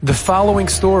The following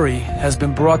story has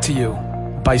been brought to you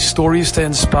by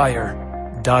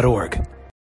StoriesToInspire.org.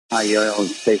 Hi,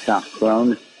 Yoel. It's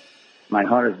Hakarat. My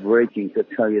heart is breaking to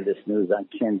tell you this news. I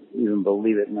can't even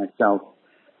believe it myself.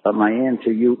 But my aunt, who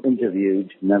you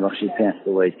interviewed, never, she passed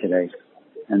away today.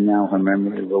 And now her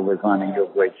memory will live on in your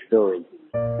great story.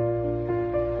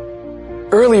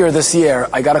 Earlier this year,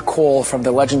 I got a call from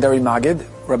the legendary Maggid,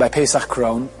 Rabbi Pesach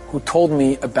Krohn, who told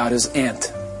me about his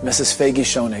aunt, Mrs. Fegi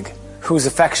Schoenig, who's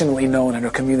affectionately known in her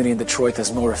community in Detroit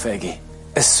as Mora Fegi.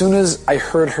 As soon as I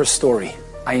heard her story,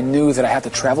 I knew that I had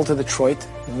to travel to Detroit,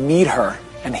 meet her,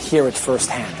 and hear it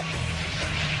firsthand.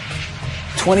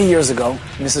 20 years ago,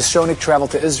 Mrs. Schoenig traveled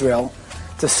to Israel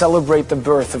to celebrate the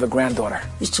birth of a granddaughter.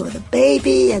 We saw the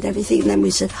baby and everything, and then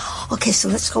we said, okay, so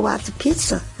let's go out to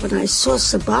pizza. When I saw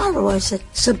Sbarro, I said,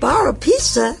 Sbarro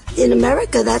pizza? In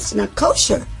America, that's not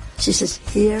kosher. She says,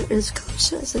 here is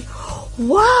kosher. I said,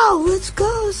 wow, let's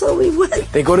go. So we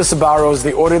went. They go to Sbarro's,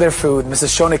 they order their food. Mrs.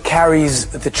 Schoenig carries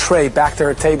the tray back to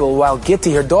her table while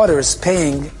Gitti, her daughter, is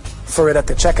paying for it at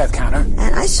the checkout counter.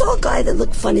 And I saw a guy that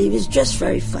looked funny. He was dressed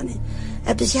very funny.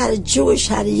 Because he had a Jewish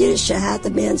hat, a Yiddish hat,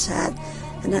 the man's hat,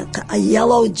 and a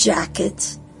yellow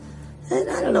jacket. And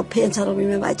I don't know, pants, I don't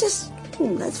remember.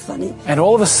 That's funny. And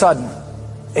all of a sudden,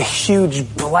 a huge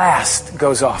blast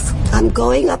goes off. I'm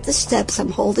going up the steps, I'm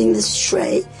holding this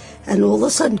tray, and all of a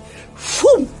sudden,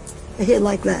 boom, I hear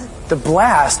like that. The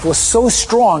blast was so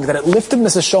strong that it lifted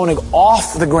Mrs. Schoenig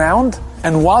off the ground,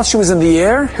 and while she was in the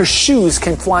air, her shoes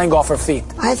came flying off her feet.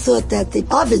 I thought that the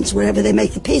ovens, wherever they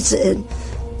make the pizza in,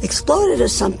 exploded or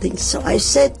something. So I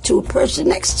said to a person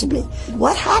next to me,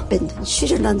 what happened? And she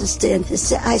didn't understand.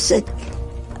 I said,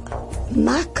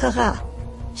 Hakarat.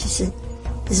 She said,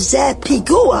 Zeh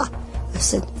pigua. I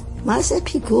said, Ma zeh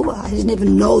pigua? I didn't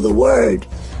even know the word.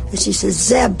 And she says,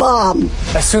 Zeh bomb.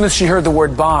 As soon as she heard the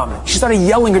word bomb, she started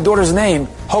yelling her daughter's name,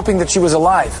 hoping that she was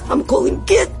alive. I'm calling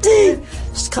Gitti.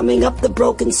 She's coming up the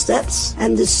broken steps,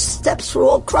 and the steps were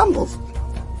all crumbled,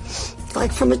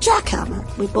 like from a jackhammer.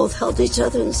 We both held each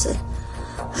other and said,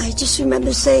 I just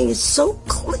remember saying, it's so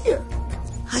clear.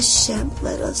 Hashem,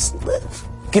 let us live.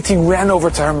 Gitti ran over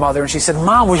to her mother and she said,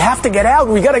 Mom, we have to get out.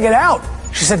 We got to get out.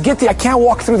 She said, Gitti, I can't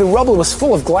walk through the rubble. It was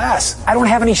full of glass. I don't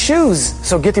have any shoes.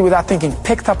 So Gitti, without thinking,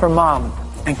 picked up her mom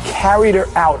and carried her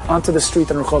out onto the street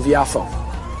in Rehov Yafo.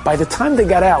 By the time they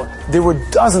got out, there were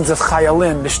dozens of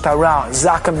chayalim, mishtara,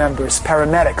 Zaka members,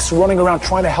 paramedics running around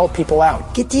trying to help people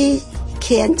out. Gitti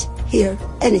can't hear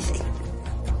anything.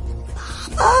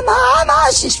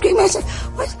 Mama, she's screaming. I said,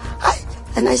 what?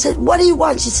 And I said, what do you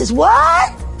want? She says,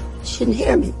 what? She didn't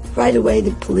hear me. Right away,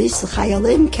 the police, the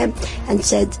chayalim, came and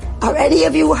said, are any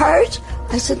of you hurt?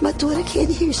 I said, my daughter can't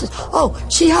hear. She said, oh,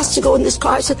 she has to go in this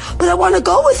car. I said, but I want to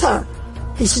go with her.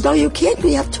 He said, no, you can't.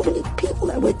 We have too many people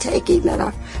that we're taking that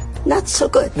are not so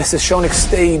good. Mrs. Schoenig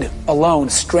stayed alone,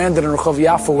 stranded in Rehov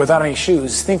Yafo without any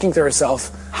shoes, thinking to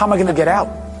herself, how am I going to get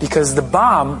out? Because the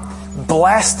bomb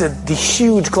blasted the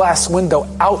huge glass window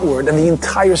outward and the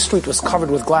entire street was covered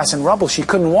with glass and rubble. She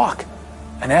couldn't walk.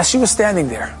 And as she was standing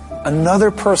there, another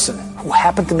person who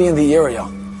happened to be in the area,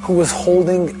 who was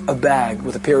holding a bag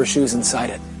with a pair of shoes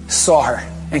inside it, saw her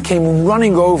and came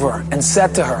running over and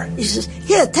said to her, he says,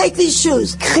 here, take these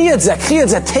shoes.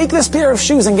 Take this pair of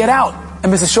shoes and get out.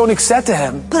 And Mrs. Schoenig said to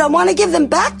him, but I want to give them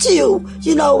back to you.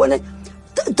 You know,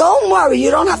 don't worry, you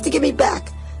don't have to give me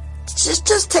back.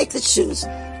 Just take the shoes.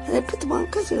 And I put them on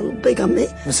because they're a little big on me.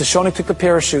 Mrs. Schoenig took the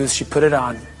pair of shoes, she put it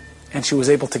on, and she was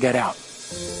able to get out.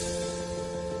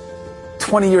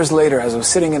 20 years later, as I was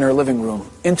sitting in her living room,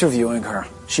 interviewing her,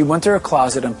 she went to her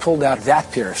closet and pulled out that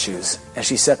pair of shoes. And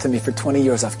she said to me, for 20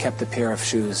 years, I've kept a pair of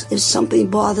shoes. If something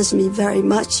bothers me very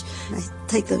much, I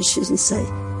take those shoes and say,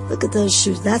 look at those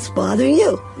shoes, that's bothering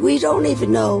you. We don't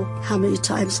even know how many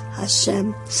times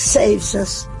Hashem saves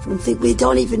us from things we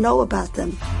don't even know about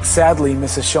them. Sadly,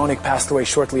 Mrs. Schoenig passed away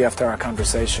shortly after our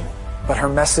conversation. But her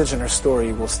message and her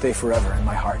story will stay forever in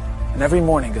my heart. And every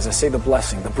morning, as I say the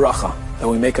blessing, the bracha that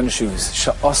we make on the shoes,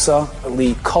 Sha'asa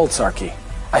li kol tzarki,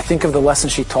 I think of the lesson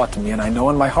she taught me, and I know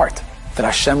in my heart that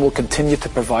Hashem will continue to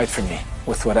provide for me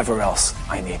with whatever else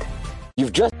I need.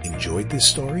 You've just enjoyed this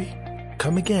story?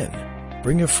 Come again.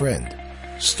 Bring a friend.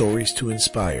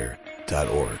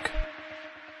 StoriesToInspire.org